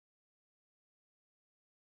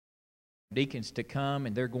deacons to come,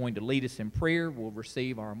 and they're going to lead us in prayer. We'll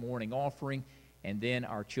receive our morning offering, and then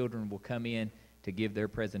our children will come in to give their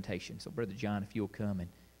presentation. So, Brother John, if you'll come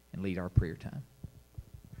and lead our prayer time.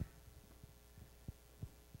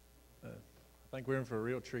 I think we're in for a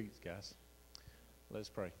real treat, guys. Let's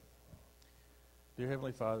pray. Dear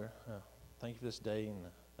Heavenly Father, thank you for this day, and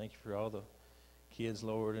thank you for all the kids,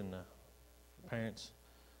 Lord, and parents.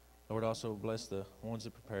 Lord, also bless the ones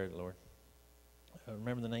that prepared it, Lord.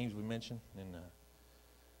 Remember the names we mentioned, and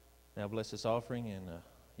now bless this offering and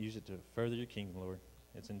use it to further your kingdom, Lord.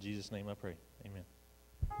 It's in Jesus' name I pray. Amen.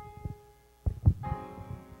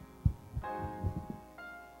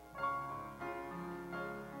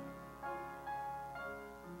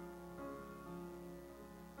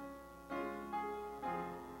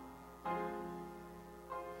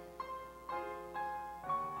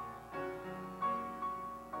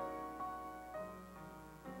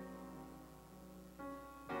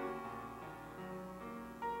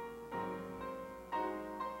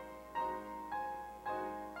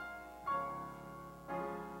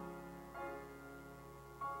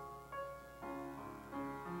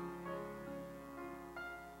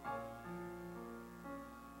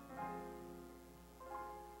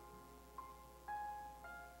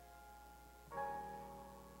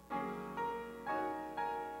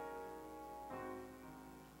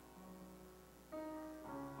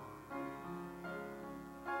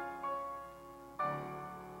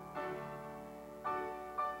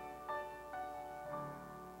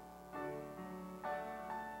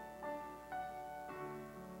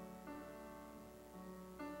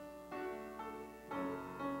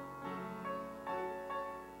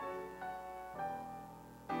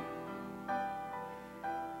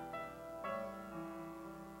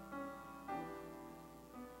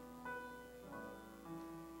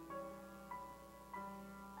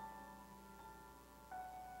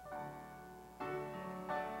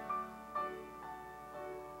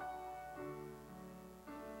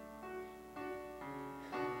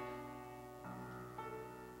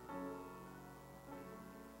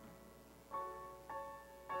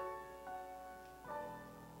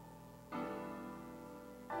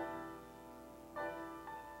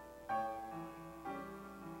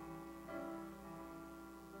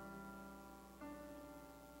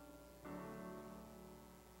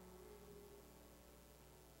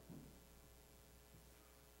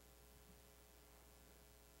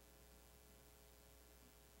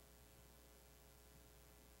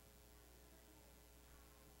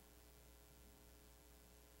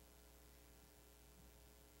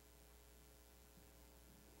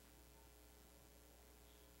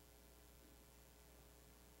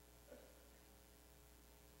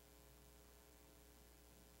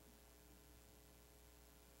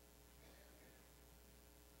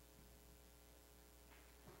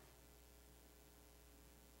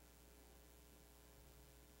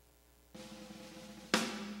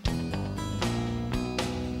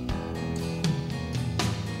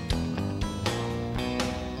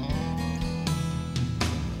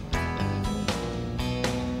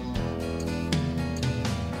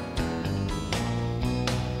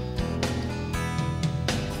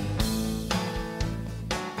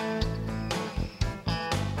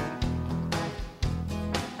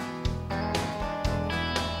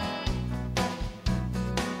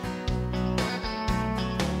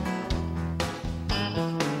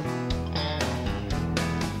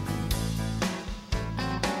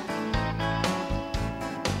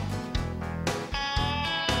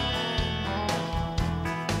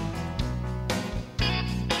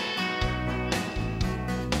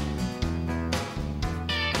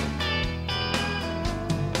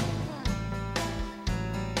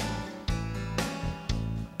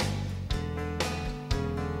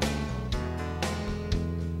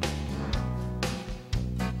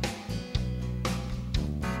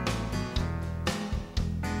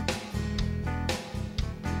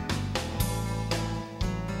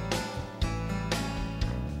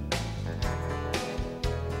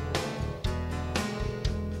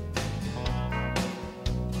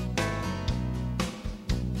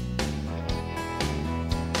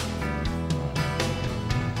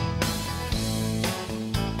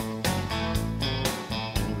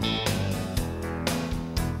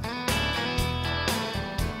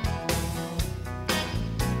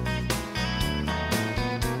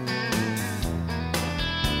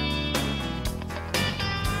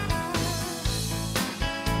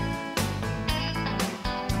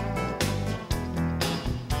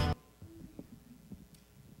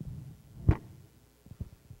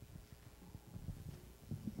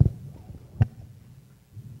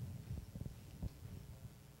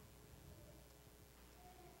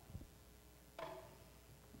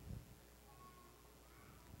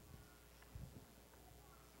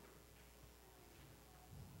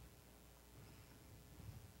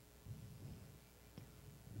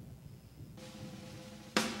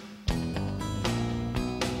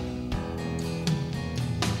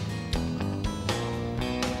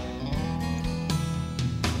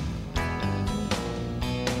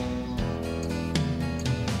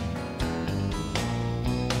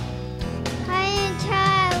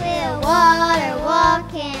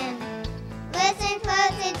 walking. Listen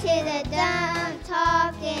closer to the dumb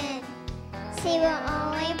talking. See what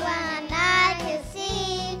only blind eye can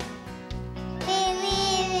see.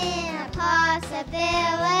 Believe in a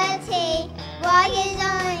possibility. What is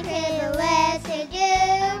only could the less to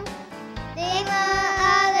do. Think of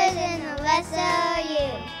others and the less of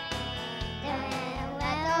you. Don't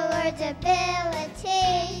let the Lord's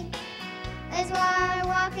ability. That's why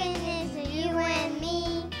walking is you and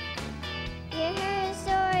me. You heard a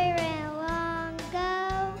story ran long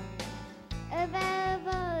ago about a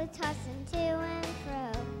boat tossing to and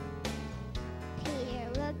fro. Peter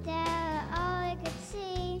looked out, all he could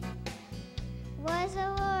see was the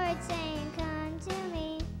Lord saying, come to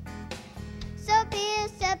me. So Peter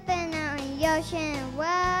stepping out in the ocean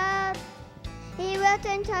wild. He wept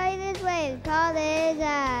and tied his waves, called his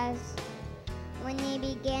eyes. When he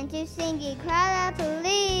began to sink, he cried out,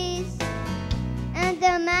 police. And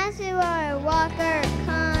the master or walker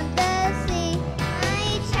calmed the sea.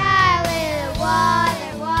 I child with the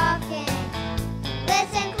water walking.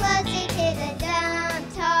 Listen closely to the dumb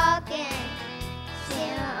talking. See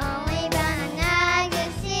what only blind eye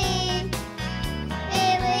can see.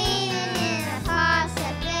 Believing in a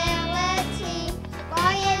possibility.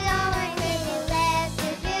 Why is only could be less to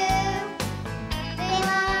do. Think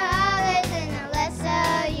more others and the less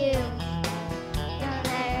of you. Don't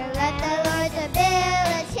ever let the Lord's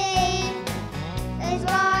ability. There's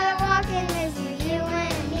water walking is for you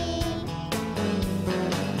and me.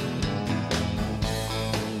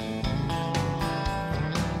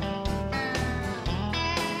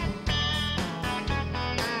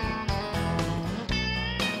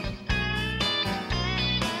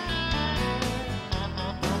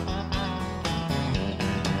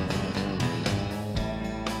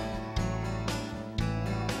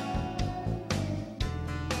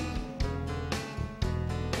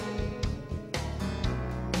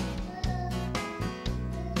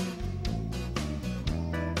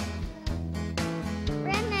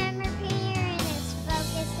 Remember Peter and his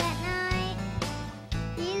focus that night.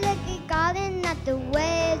 He looked at God and not the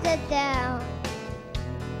waves of doubt.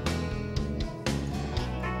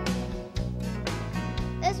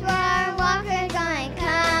 This water walker's gonna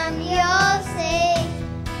come, you'll see.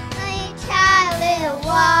 Like a child in the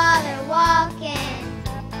water walking.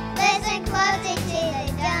 Listen closely to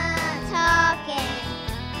the dumb talking.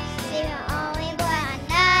 See what only blind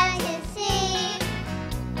eyes can see.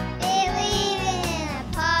 Believing in a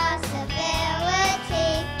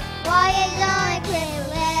possibility. Why is only pretty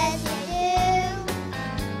less to do.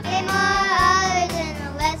 Be more others and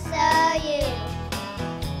the less of you.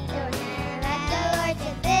 Don't ever let the Lord's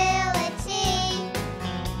ability.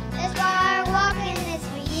 This water walking is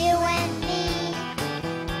for you and me.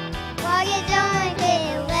 Why is only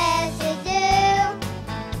pretty less to do.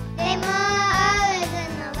 Be more others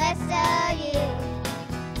and the less of you.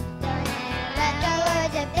 Don't ever let the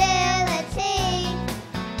Lord's ability.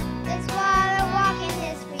 This water walking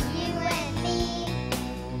is for you and me.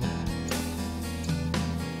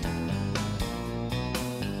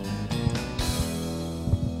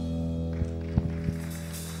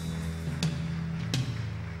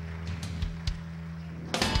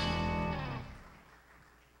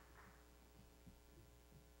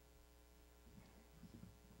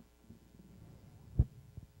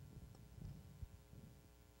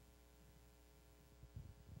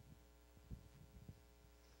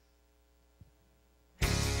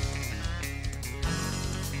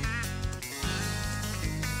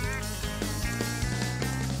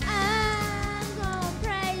 I'm gonna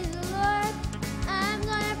praise the Lord. I'm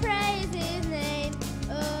gonna praise His name.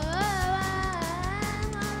 Oh,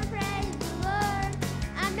 I'm gonna praise the Lord.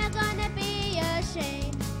 I'm not gonna be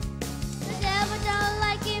ashamed. The devil don't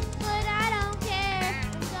like it, but I don't care.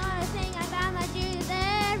 I'm gonna sing about my Jesus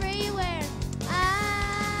everywhere. I'm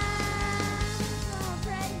gonna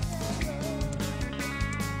praise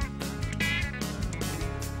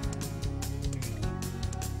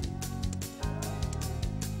the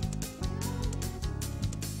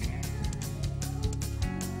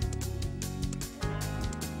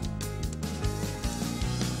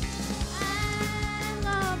Lord. I'm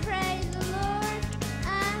gonna praise the Lord.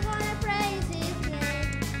 I'm gonna praise His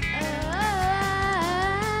name. Oh,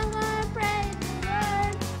 I'm gonna praise the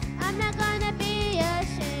Lord. I'm not gonna be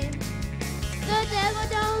ashamed. The devil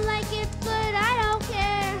don't like it, but I don't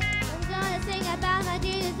care. I'm gonna sing about my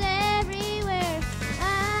Jesus everywhere.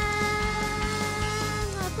 I'm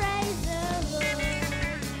gonna praise the Lord.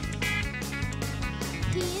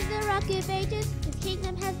 He is the rock of ages. His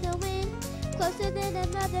kingdom has no end. Closer than a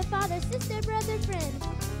mother, father, sister, brother, friend.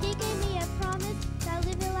 He gave me a promise that I'll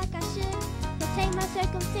live it like I should. He'll take my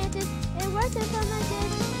circumstances and work worship for my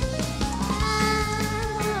Jesus.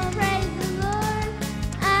 I'm gonna praise the Lord.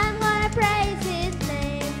 I'm gonna praise His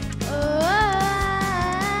name. Oh,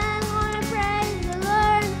 I'm gonna praise the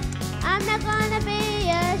Lord. I'm not gonna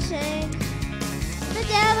be ashamed. The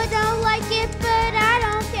devil don't like it, but I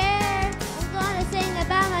don't care. I'm gonna sing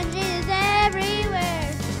about my Jesus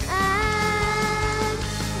everywhere. I'm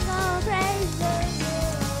gonna praise the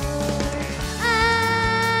Lord.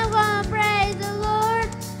 I'm gonna praise the Lord.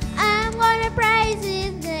 I'm gonna praise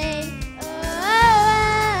His name.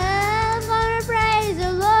 Oh, I'm gonna praise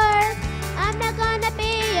the Lord. I'm not gonna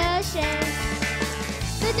be ashamed.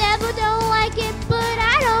 The devil don't like it, but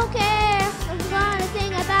I don't care. I'm gonna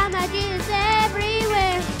sing about my Jesus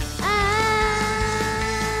everywhere.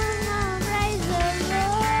 I'm gonna praise the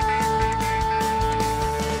Lord.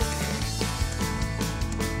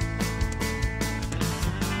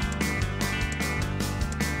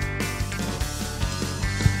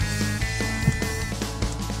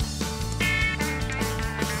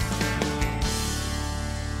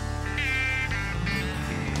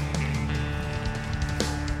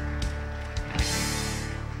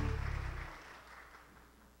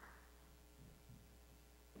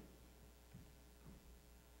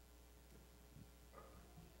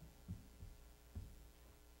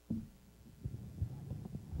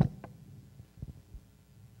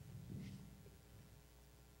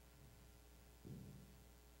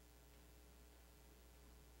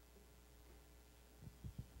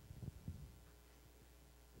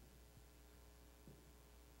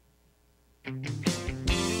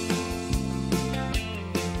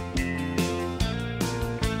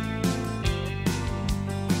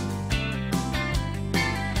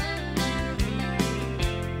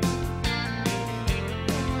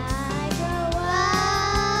 I grow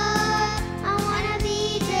up, I wanna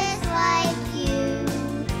be just like you.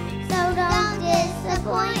 So don't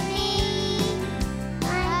disappoint me.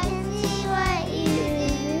 I can see what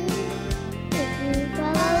you do. If you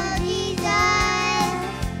follow Jesus,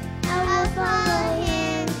 I will follow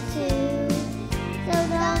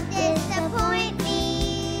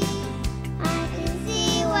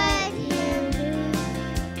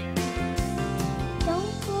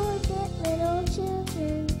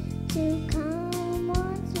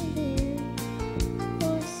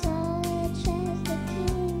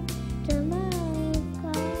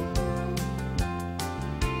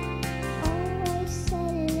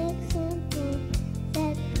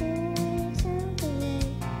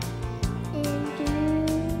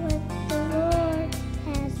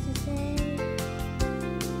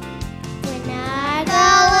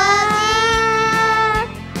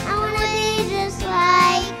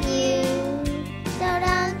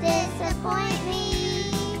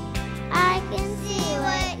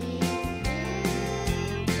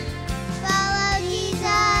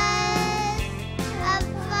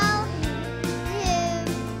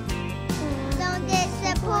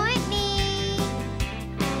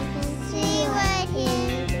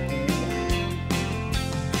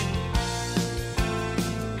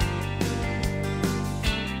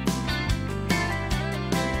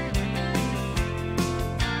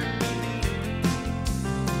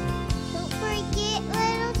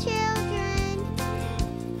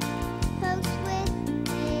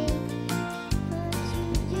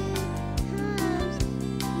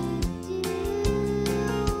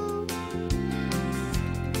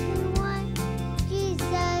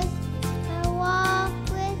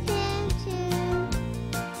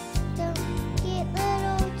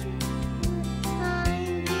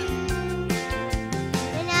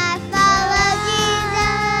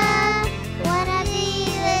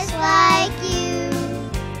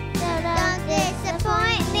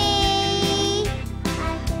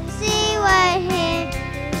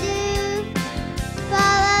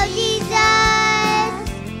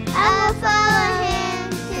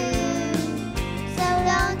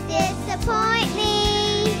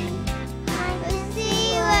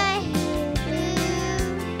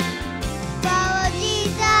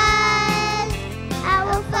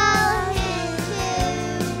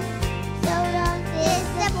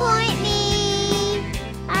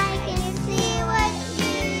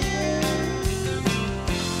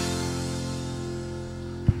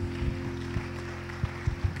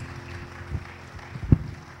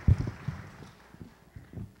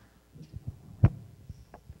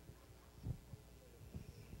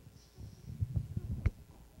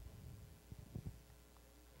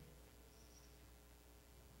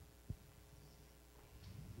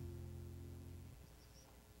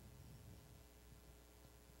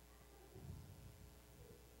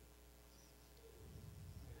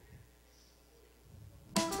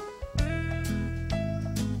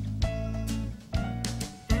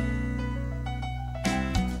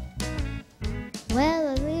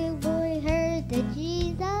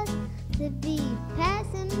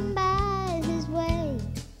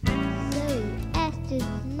to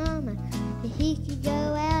his mama that he could go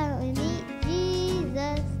out and meet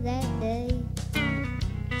Jesus that day.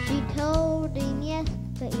 She told him yes,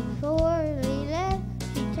 but before they left,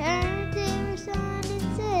 she turned to her son and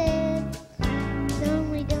said,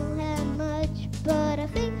 "Son, we don't have much, but I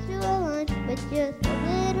fixed you a lunch with just a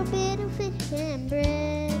little bit of fish and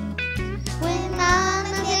bread." When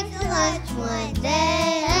Mama fixed a lunch one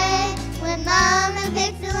day, when Mama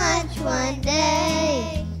fixed a lunch one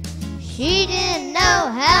day, she didn't know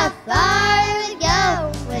how far it would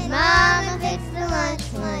go. When Mama fixed a lunch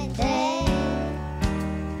one day,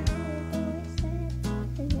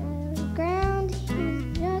 the ground is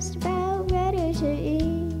just about ready to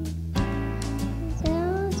eat.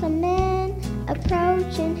 There's a man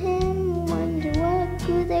approaching him, wonder what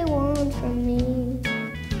could they want from me.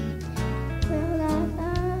 Well,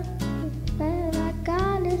 I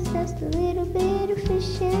got us just a little bit of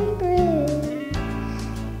fish and bread.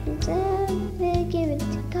 He said, "They give it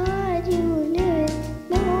to God, you will do it.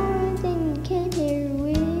 No more than you can hear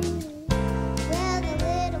with." Well, the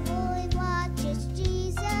little boy watches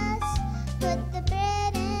Jesus put the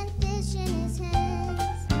bread and fish in his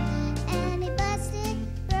hands, and he busted,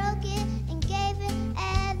 broke it, and gave it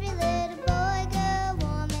every little boy, girl,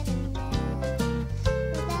 woman, and man.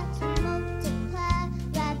 Well, that's multiply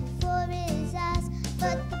right before his eyes,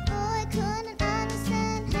 but the boy couldn't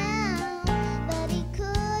understand how. But he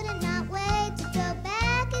could not wait to go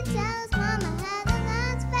back and tell his mama how the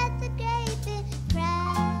lines fed the great big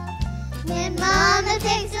crowd. When Mama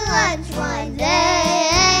fixed a lunch one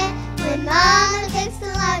day, when Mama fixed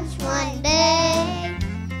a lunch one day,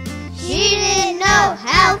 she didn't know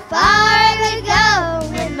how far it would go.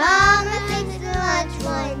 When Mama fixed a lunch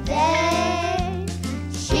one day,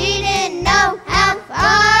 she didn't know how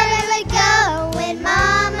far it would go. When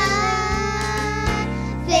Mama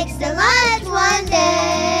fixed a lunch one day.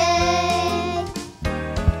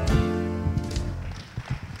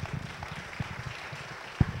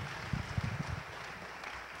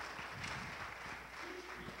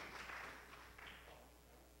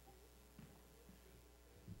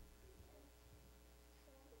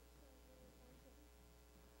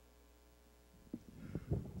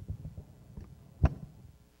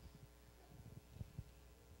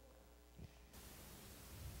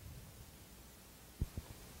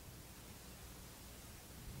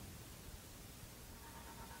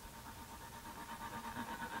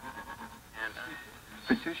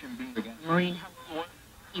 Petition being again. Marine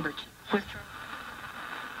Ebert. Swiss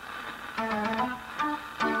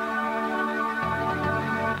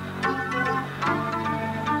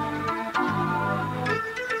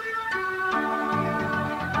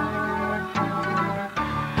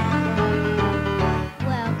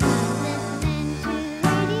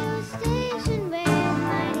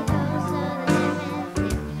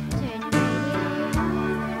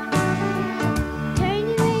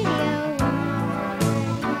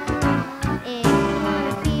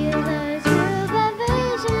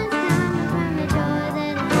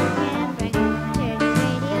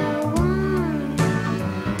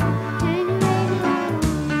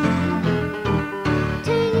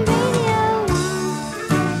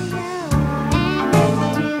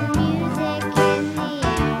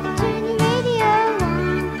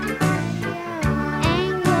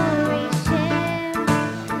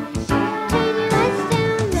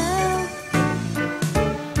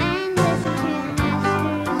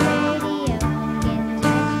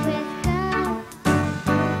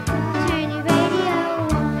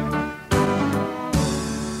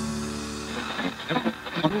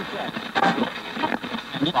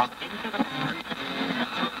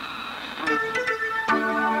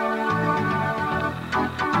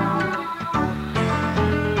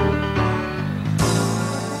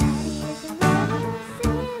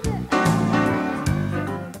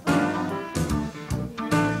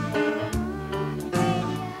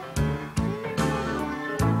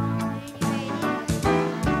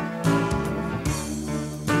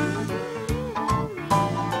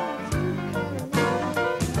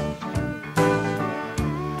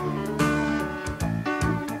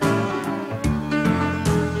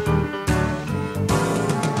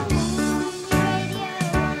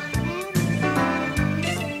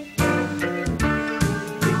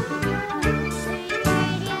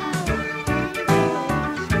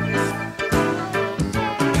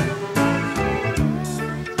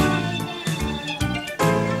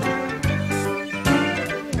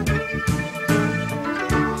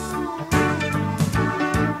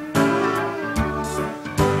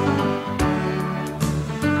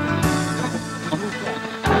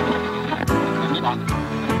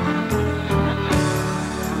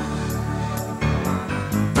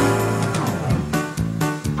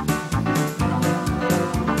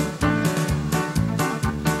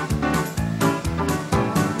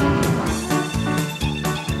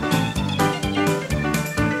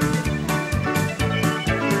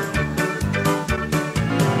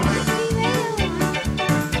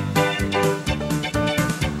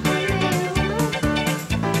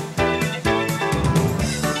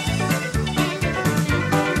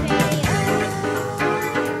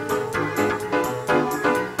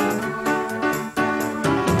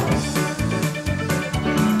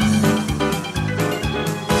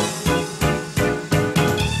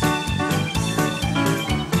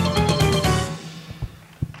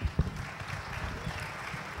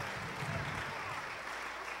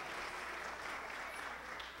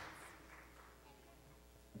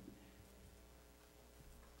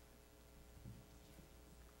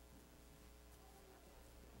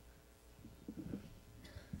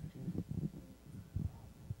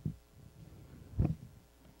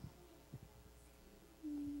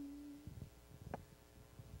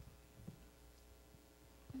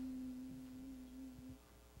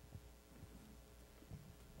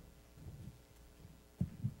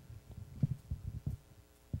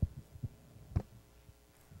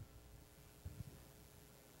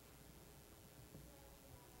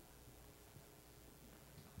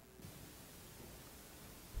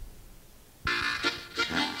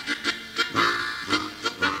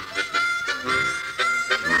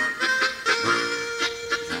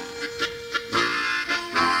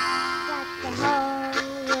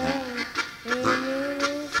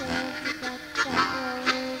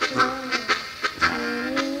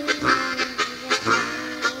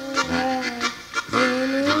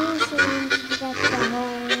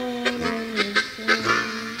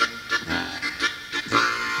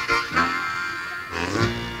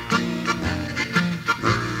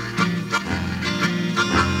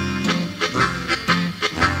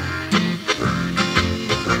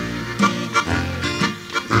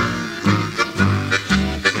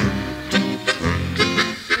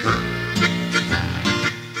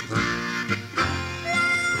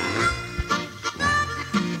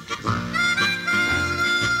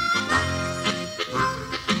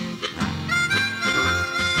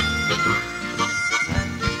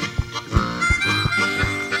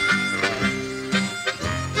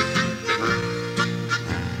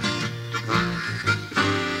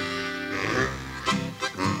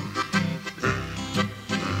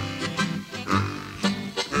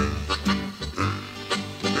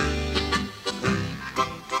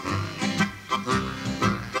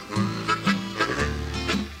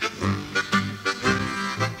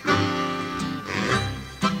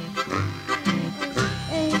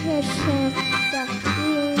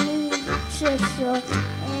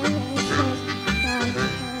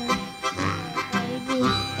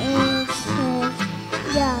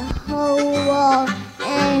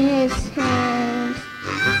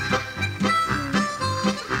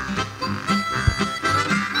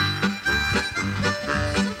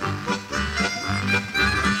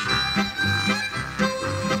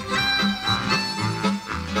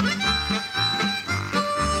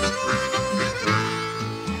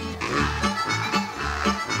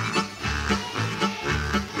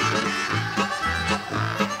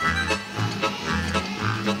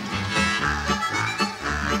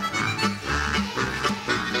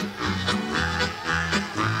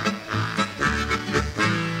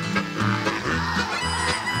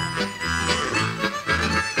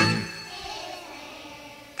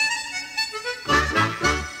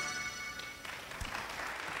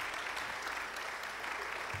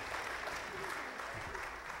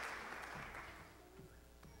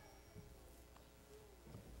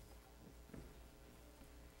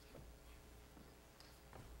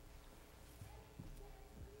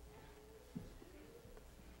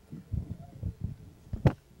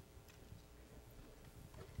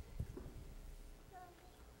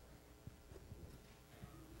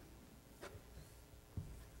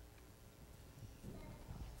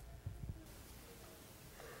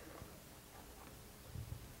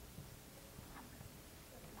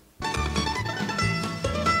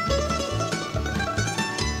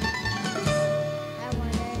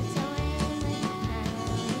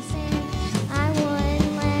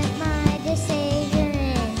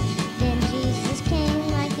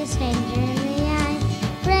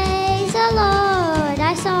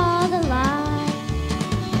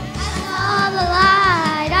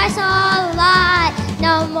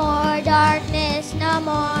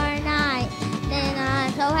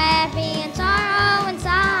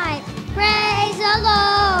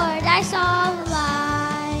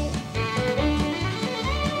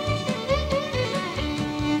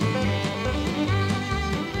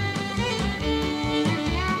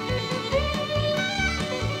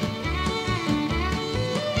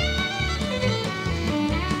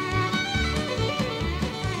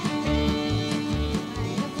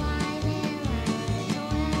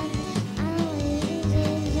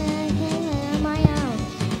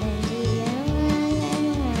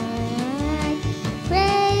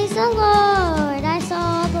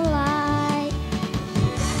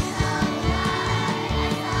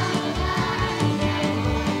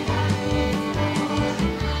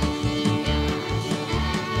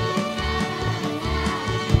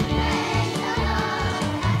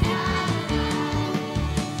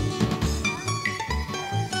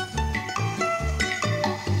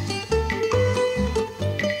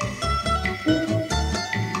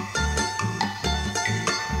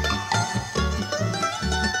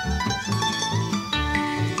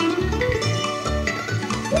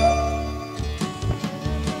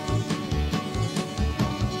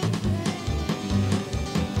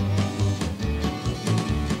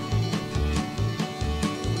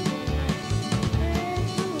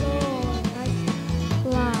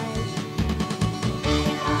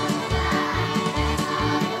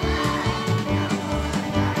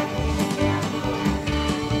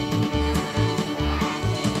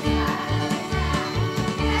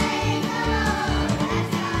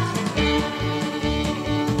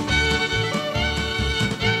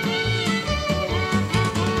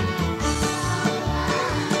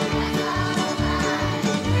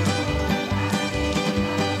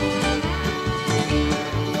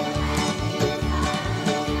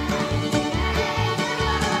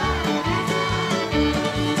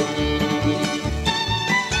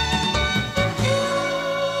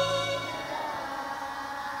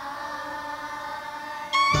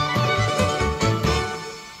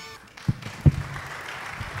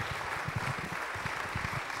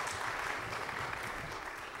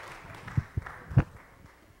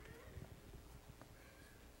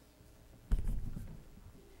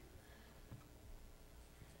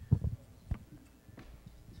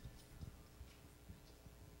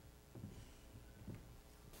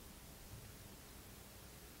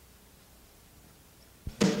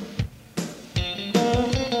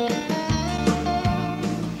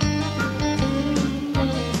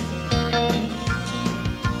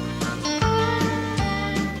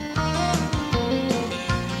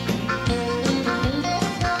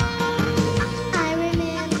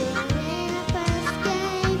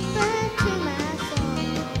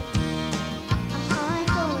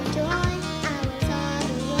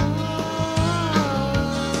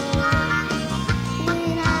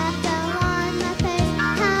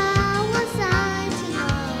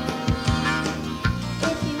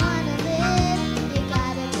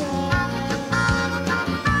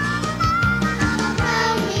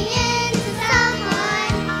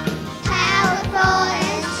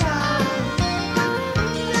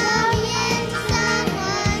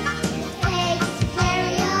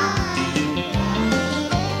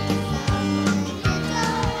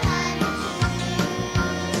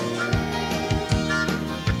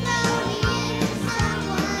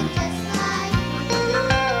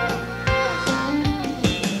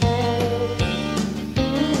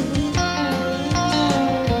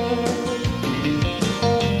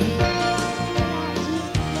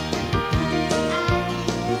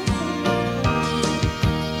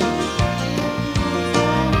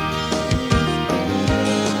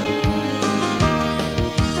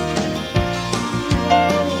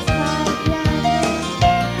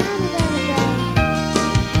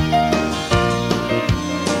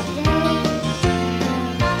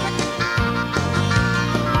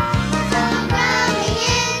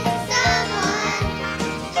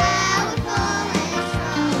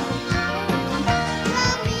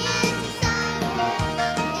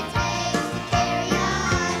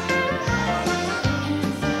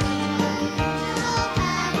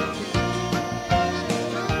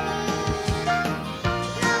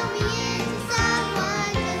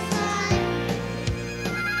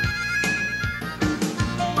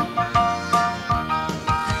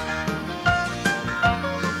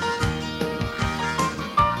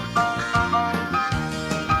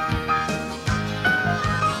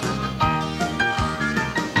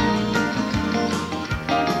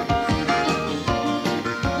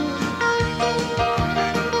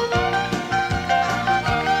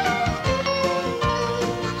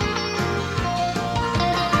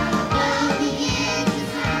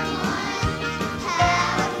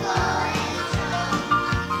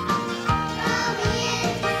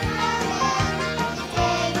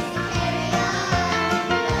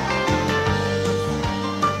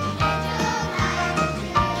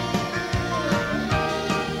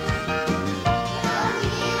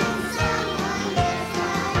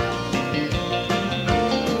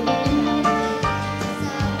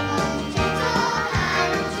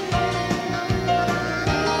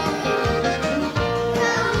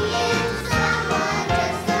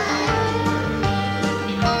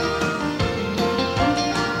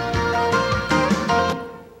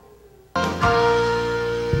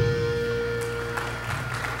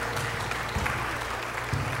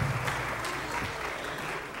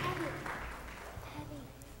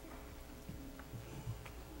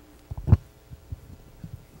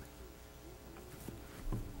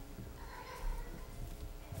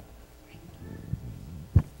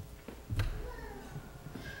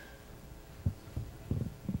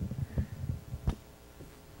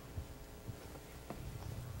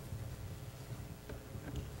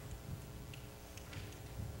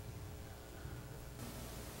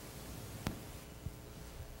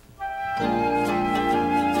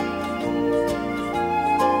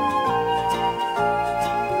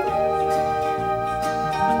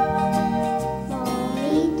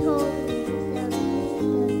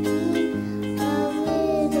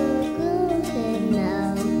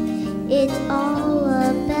It's all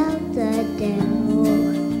about the devil.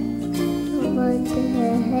 What the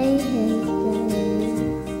hey hey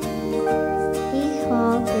he's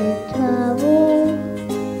causing trouble.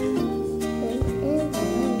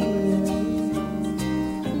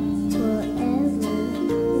 Forever,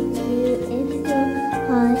 if your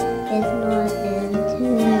heart is not in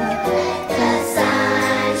tune. The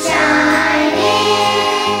sun shining,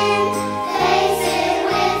 face it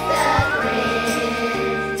with a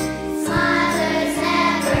grin. Smilers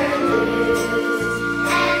never lose,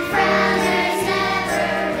 and frowners never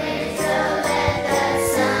win. So let the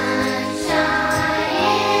sun shine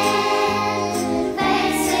in,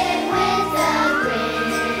 face it with a grin.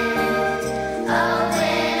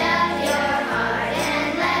 Open up your heart and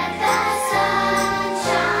let the sun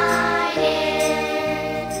shine in.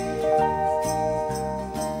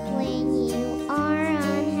 When you are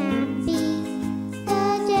unhappy, the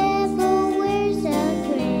devil wears a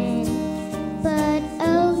grin. But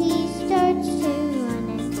oh, he starts to run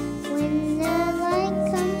it when the light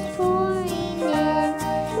comes pouring in.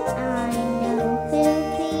 I know he'll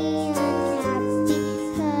be unhappy,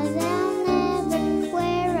 'cause I'll never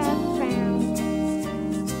wear a frown.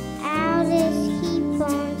 I'll just keep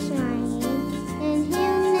on smiling, and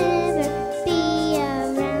he'll never be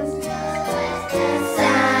around. So let the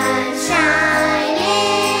sun shine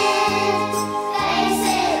in, face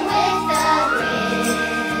it with a grin.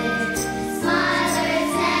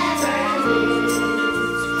 Smilers never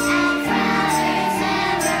lose, and frowners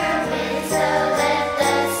never win. So let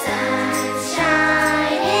the sun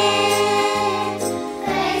shine in,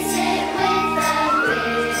 face it with a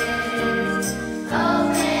grin.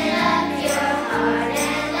 Open up your heart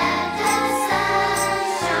and let the sun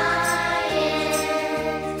shine in.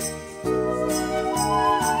 Open up your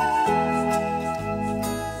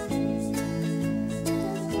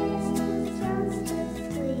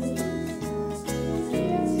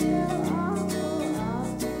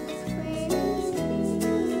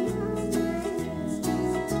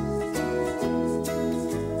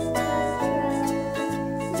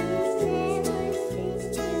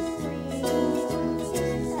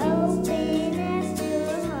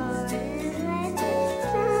heart and let the sun shine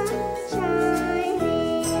in.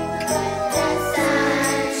 Let the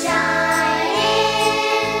sun shine in,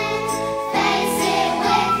 face it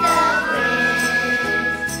with a grin.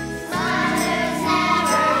 Smilers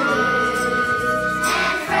never lose,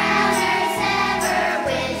 and frowners never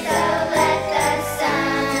win. So let the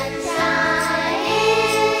sun shine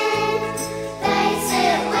in, face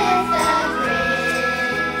it with a grin.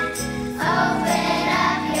 Open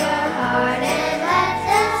up your heart and let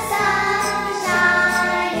the sun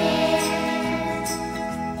shine in.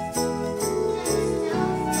 Just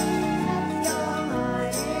open up your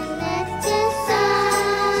heart and let the sun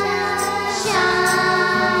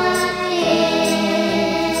shine in.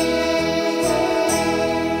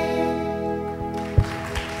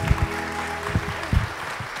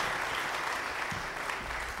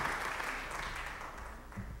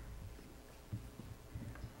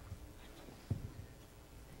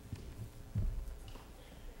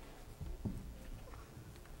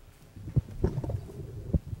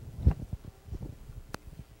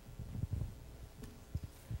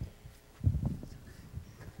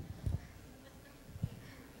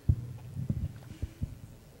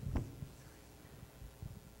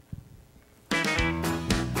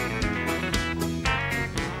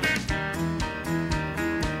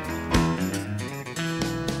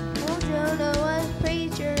 Oh, Jonah was a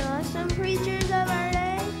preacher, awesome preachers of our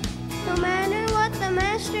day. No matter what the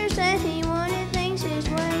master said, he wanted things his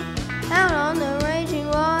way. Out on the raging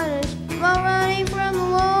waters, while running from the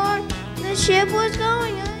Lord, the ship was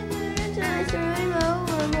going under until they threw him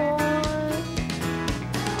overboard.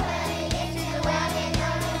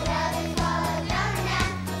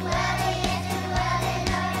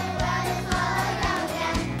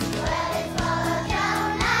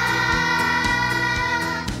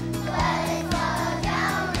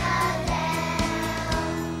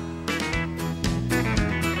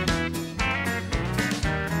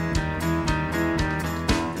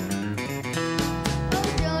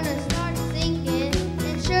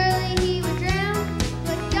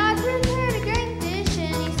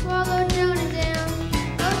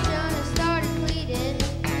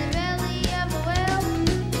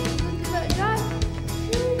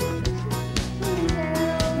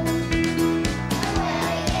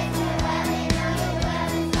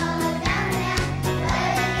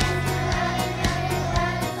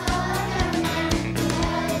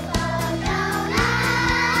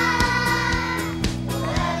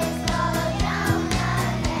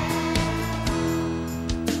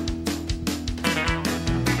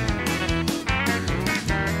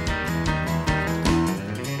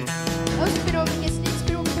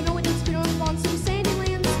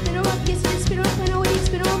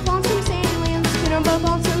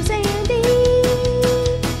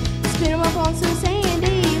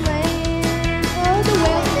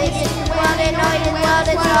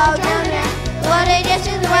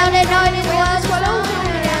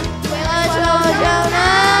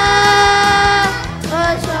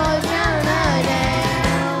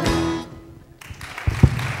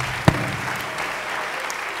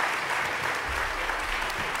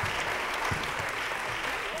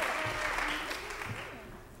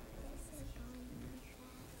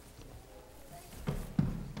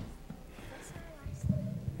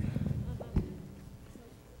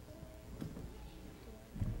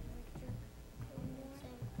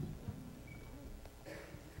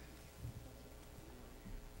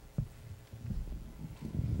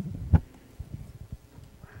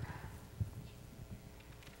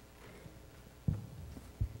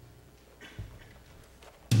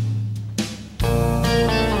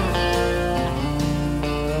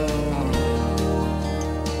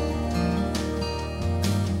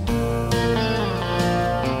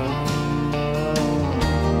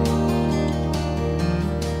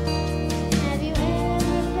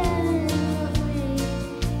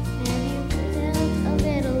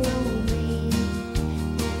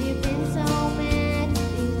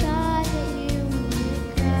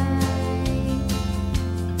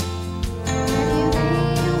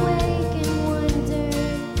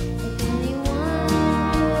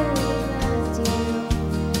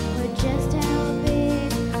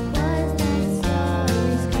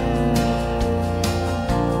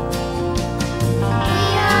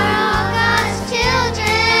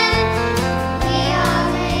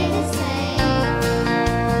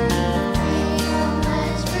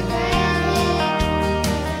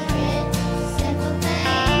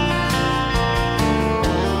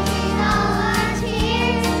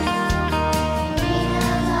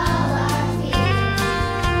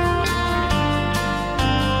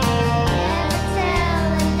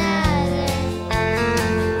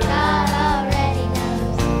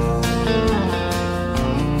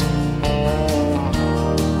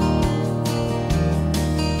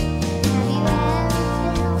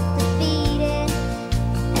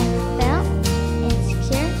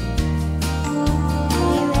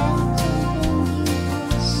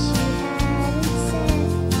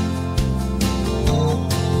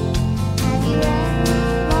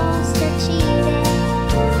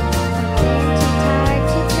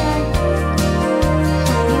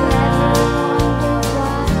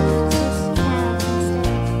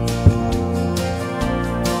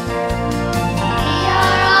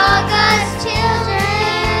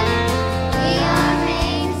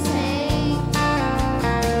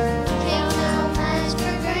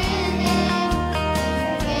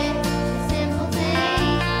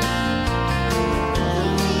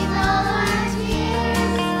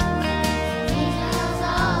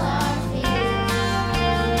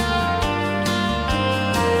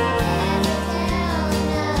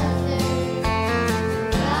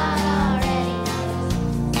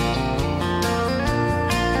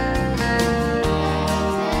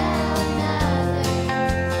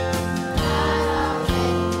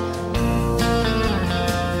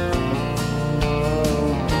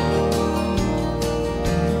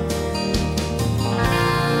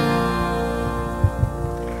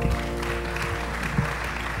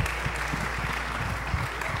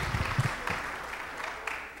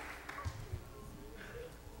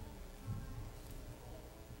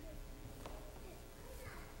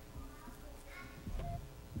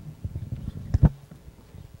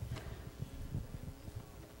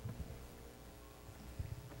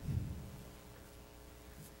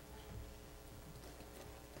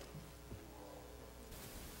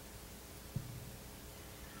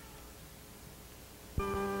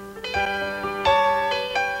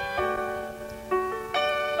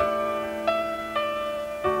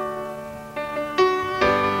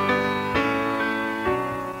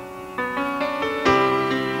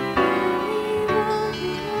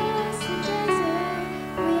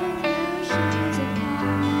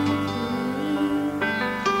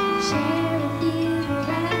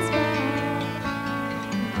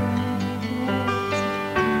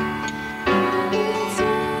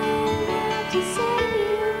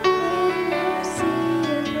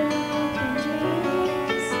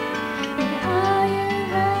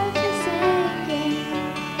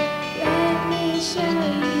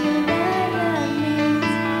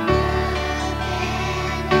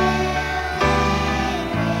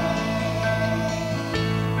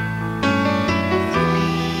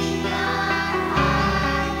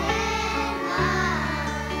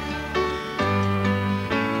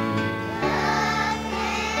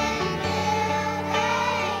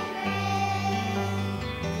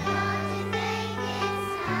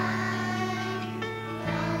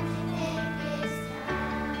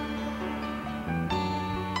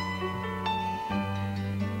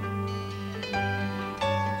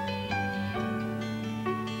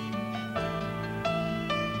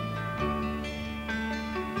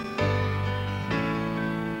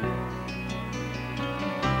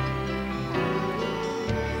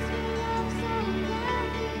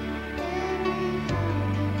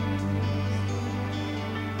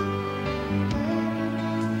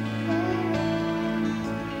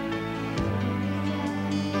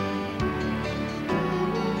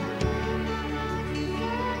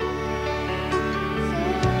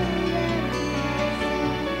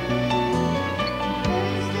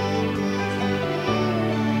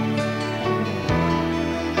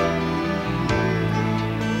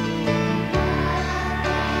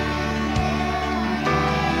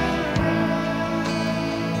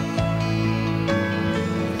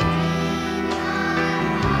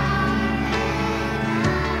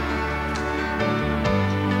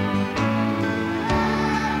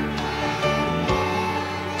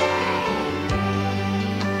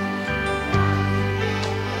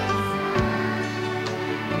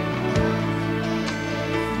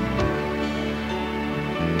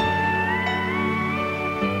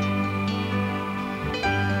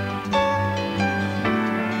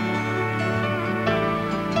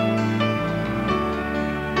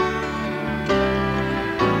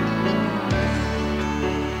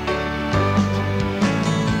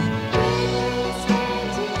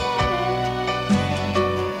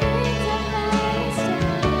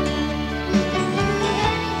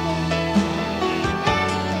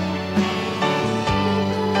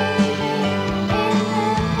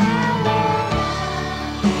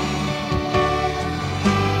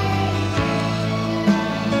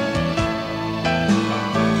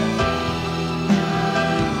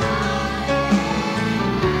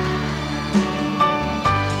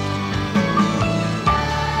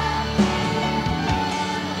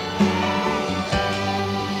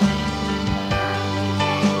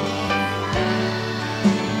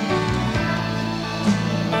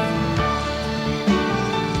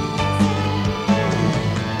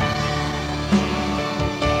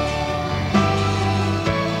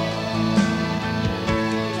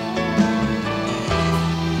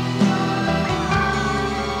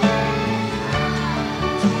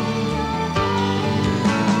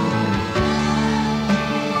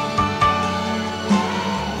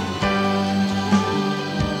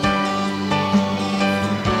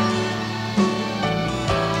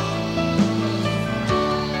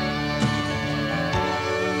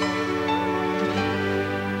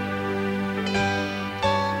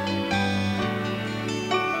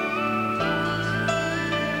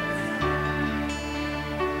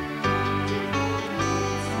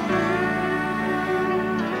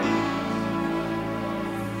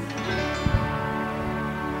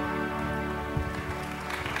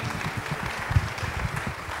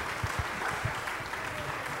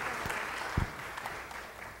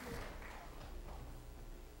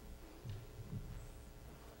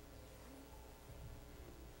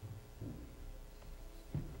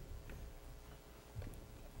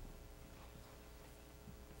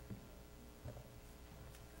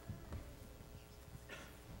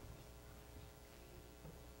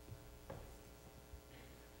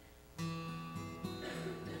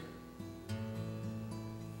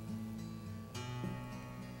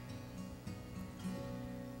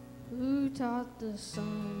 Who taught the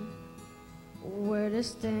sun where to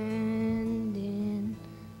stand in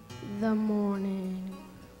the morning?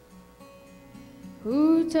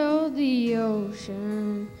 Who told the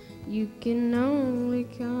ocean you can only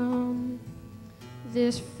come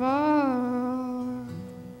this far?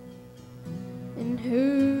 And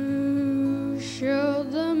who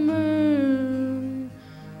showed the moon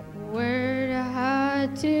where to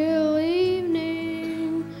hide till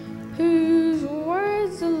evening? Whose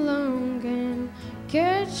words alone can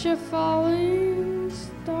catch a falling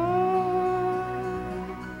star?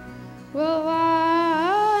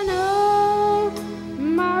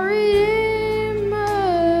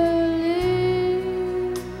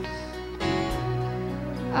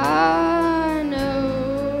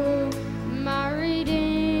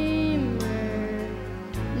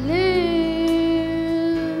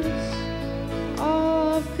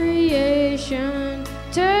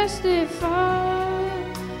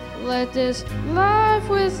 Let this life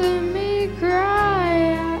within me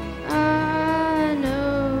cry. I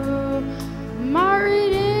know my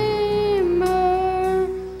Redeemer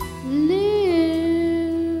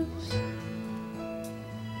lives.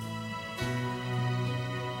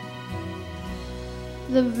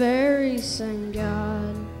 The very same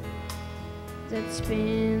God that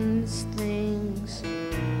spins things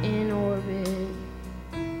in orbit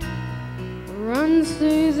runs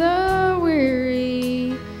through the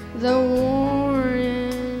weary, the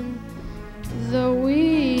worn, the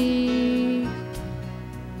weak,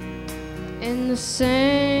 and the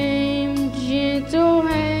same gentle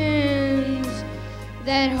hands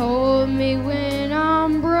that hold me when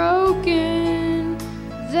I'm broken.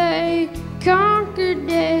 They conquered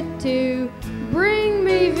death to bring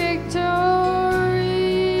me victory.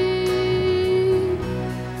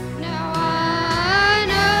 Now I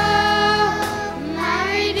know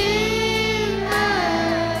my Redeemer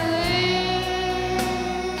lives.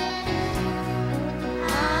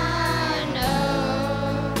 I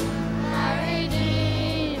know my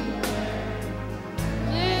Redeemer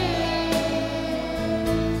lives.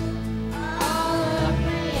 All of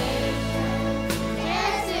creation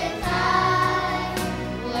testify.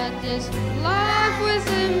 Let this life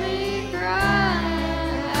within me cry.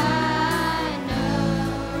 I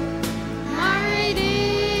know my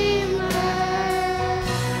Redeemer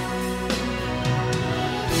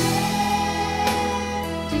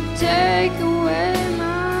to take away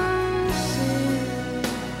my sin.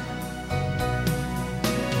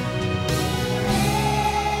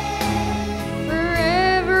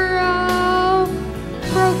 Forever I'll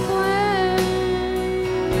proclaim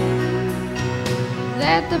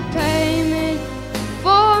that the payment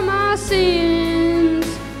for my sins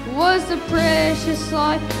was the precious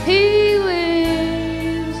life he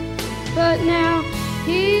lives. But now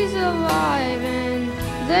he's alive and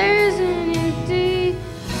there's an empty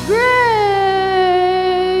grave.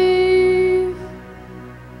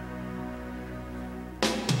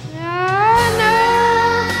 I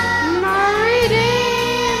know my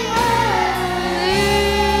Redeemer lives.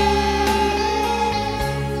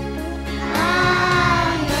 I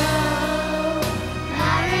know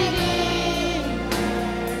my Redeemer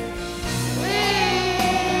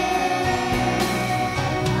lives.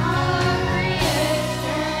 All of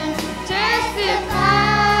creation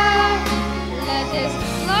testify. Let this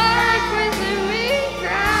life within me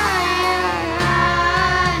cry. I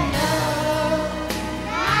know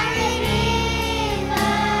my Redeemer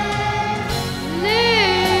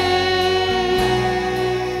lives.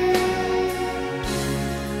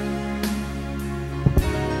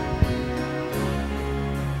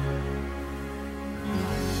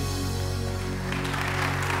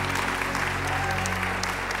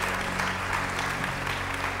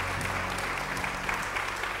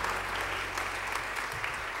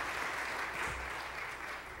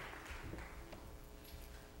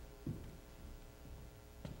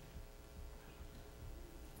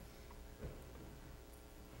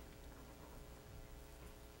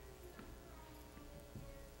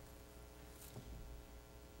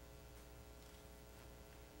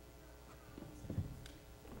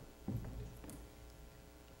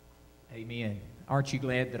 Amen. Aren't you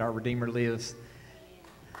glad that our Redeemer lives?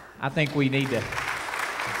 I think we need to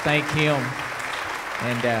thank him.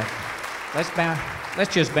 And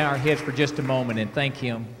let's just bow our heads for just a moment and thank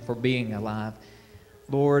him for being alive.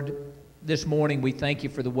 Lord, this morning we thank you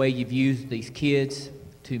for the way you've used these kids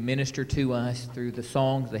to minister to us through the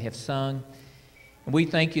songs they have sung. And we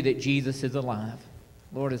thank you that Jesus is alive.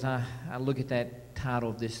 Lord, as I look at that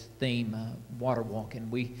title of this theme, Water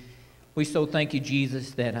Walking, we so thank you,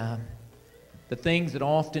 Jesus, that the things that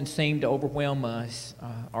often seem to overwhelm us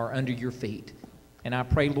are under your feet. And I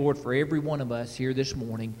pray, Lord, for every one of us here this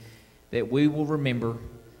morning that we will remember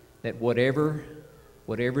that whatever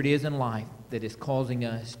it is in life that is causing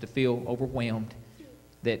us to feel overwhelmed,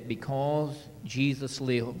 that because Jesus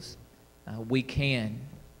lives, we can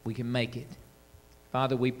make it.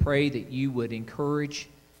 Father, we pray that you would encourage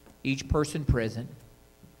each person present,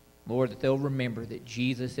 Lord, that they'll remember that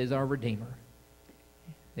Jesus is our Redeemer,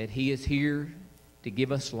 that he is here to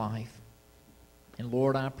give us life. And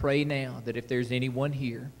Lord, I pray now that if there's anyone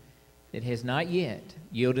here that has not yet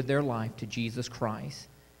yielded their life to Jesus Christ,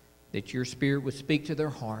 that your Spirit would speak to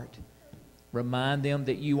their heart, remind them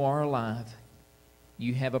that you are alive,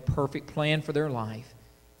 you have a perfect plan for their life,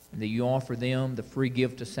 and that you offer them the free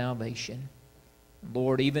gift of salvation.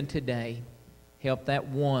 Lord, even today, help that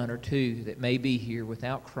one or two that may be here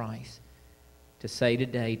without Christ to say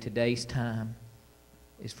today, today's time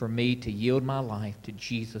is for me to yield my life to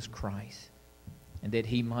Jesus Christ and that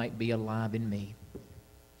he might be alive in me.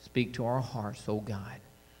 Speak to our hearts, oh God.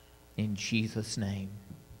 In Jesus' name,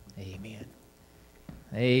 amen.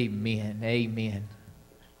 Amen. Amen.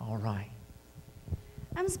 All right.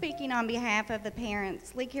 I'm speaking on behalf of the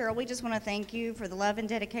parents. Lee Carroll, we just want to thank you for the love and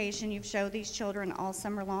dedication you've showed these children all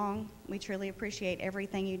summer long. We truly appreciate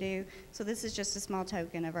everything you do. So this is just a small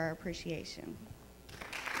token of our appreciation.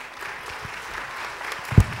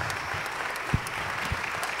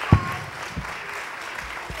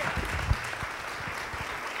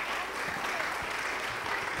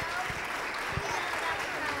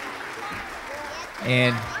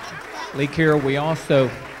 And Lee Carroll, we also,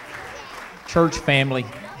 church family,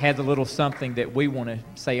 has a little something that we want to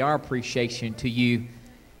say our appreciation to you.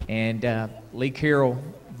 And Lee Carroll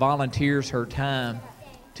volunteers her time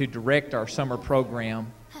to direct our summer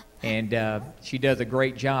program. And she does a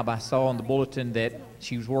great job. I saw in the bulletin that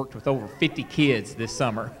she's worked with over 50 kids this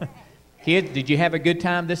summer. Kids, did you have a good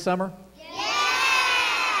time this summer?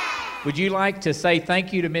 Yeah! Would you like to say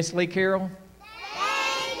thank you to Miss Lee Carroll?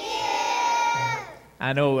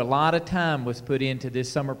 I know a lot of time was put into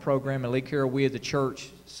this summer program, and Lee Carroll, we as a church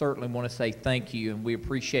certainly want to say thank you, and we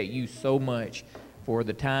appreciate you so much for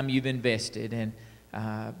the time you've invested, and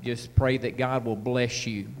just pray that God will bless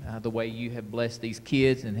you the way you have blessed these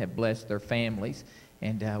kids and have blessed their families,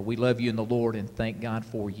 and we love you in the Lord and thank God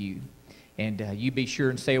for you. And you be sure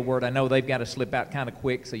and say a word. I know they've got to slip out kind of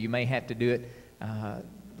quick, so you may have to do it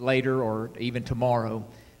later or even tomorrow.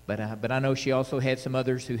 But I know she also had some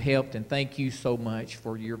others who helped, and thank you so much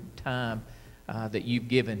for your time that you've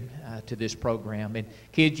given to this program. And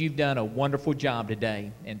kids, you've done a wonderful job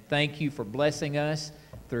today, and thank you for blessing us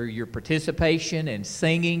through your participation and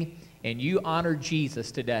singing, and you honored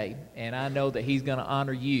Jesus today, and I know that he's going to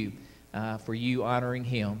honor you for you honoring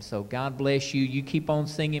him. So God bless you. You keep on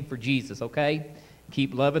singing for Jesus, okay?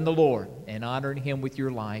 Keep loving the Lord and honoring him with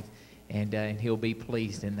your life, and he'll be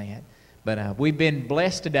pleased in that. But we've been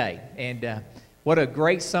blessed today, and what a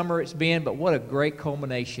great summer it's been, but what a great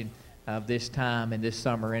culmination of this time and this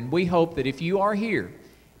summer. And we hope that if you are here,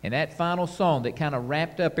 and that final song that kind of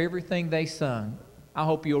wrapped up everything they sung, I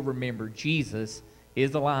hope you'll remember Jesus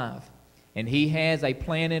is alive, and he has a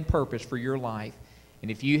plan and purpose for your life.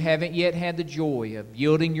 And if you haven't yet had the joy of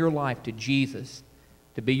yielding your life to Jesus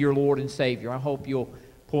to be your Lord and Savior, I hope you'll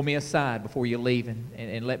pull me aside before you leave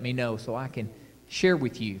and let me know so I can share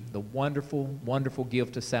with you the wonderful, wonderful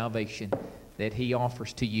gift of salvation that he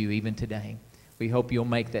offers to you even today. We hope you'll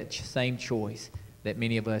make that same choice that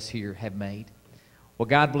many of us here have made. Well,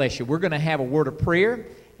 God bless you. We're going to have a word of prayer,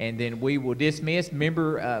 and then we will dismiss.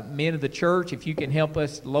 Remember, men of the church, if you can help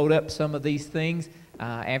us load up some of these things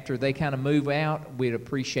after they kind of move out, we'd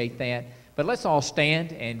appreciate that. But let's all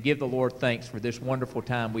stand and give the Lord thanks for this wonderful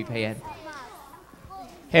time we've had.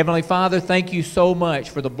 Heavenly Father, thank you so much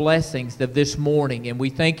for the blessings of this morning, and we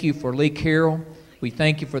thank you for Lee Carroll. We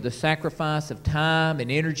thank you for the sacrifice of time and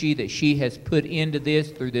energy that she has put into this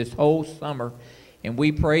through this whole summer, and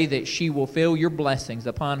we pray that she will feel your blessings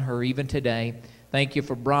upon her even today. Thank you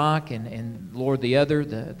for Brock and Lord,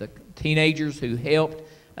 the teenagers who helped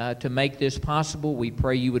to make this possible. We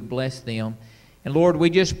pray you would bless them. And Lord, we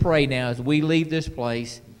just pray now as we leave this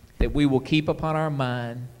place that we will keep upon our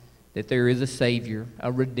mind that there is a Savior, a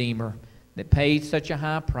Redeemer, that paid such a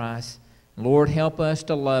high price. Lord, help us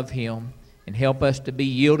to love him and help us to be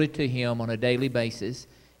yielded to him on a daily basis.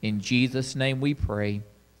 In Jesus' name we pray.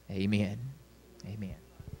 Amen. Amen.